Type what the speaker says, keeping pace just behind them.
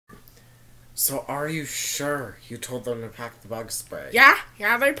So are you sure you told them to pack the bug spray? Yeah,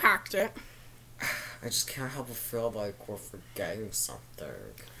 they packed it. I just can't help but feel like we're forgetting something.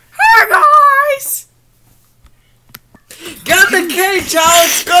 Hey guys! Get the cage,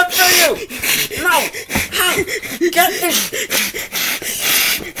 Alex! Good for you! No! How? Get the...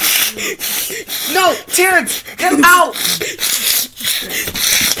 No! Terrence! Get out!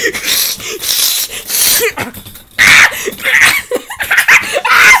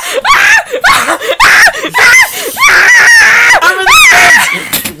 I'm in the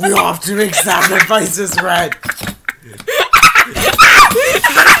cage! We all have to make sacrifices, Red!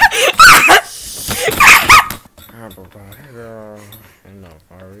 In the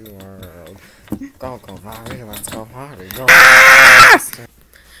party world. Go party, let's go party. Go.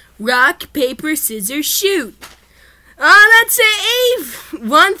 Rock, paper, scissors, shoot. That's the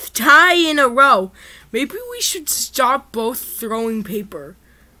 8th tie in a row. Maybe we should stop both throwing paper.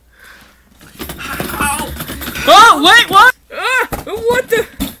 Oh, wait, what? What the?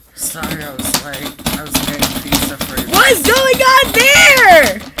 Sorry, I was late. I was getting pizza for you. What is going on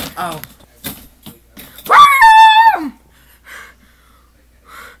there? Oh.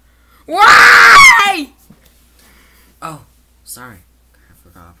 Why? Oh, sorry. I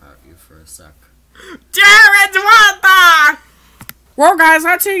forgot about you for a sec. Jared, what the? Well, guys,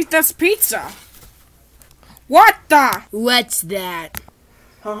 let's eat this pizza. What the? What's that?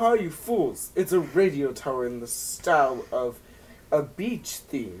 Haha, you fools. It's a radio tower in the style of a beach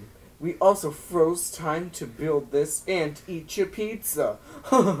theme. We also froze time to build this and eat your pizza.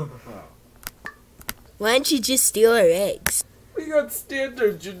 Why don't you just steal our eggs? We got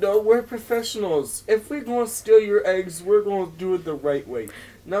standards, you know. We're professionals. If we're gonna steal your eggs, we're gonna do it the right way.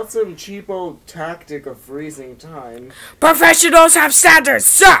 Not some cheapo tactic of freezing time. Professionals have standards,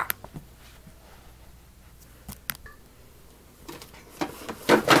 sir!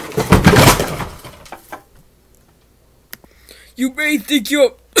 You may think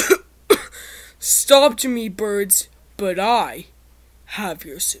you're stopped me, birds, but I have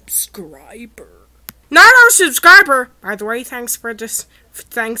your subscriber. Not our subscriber! By the way, thanks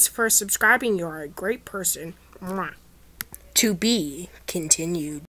for subscribing. You're a great person. Mwah. To be continued.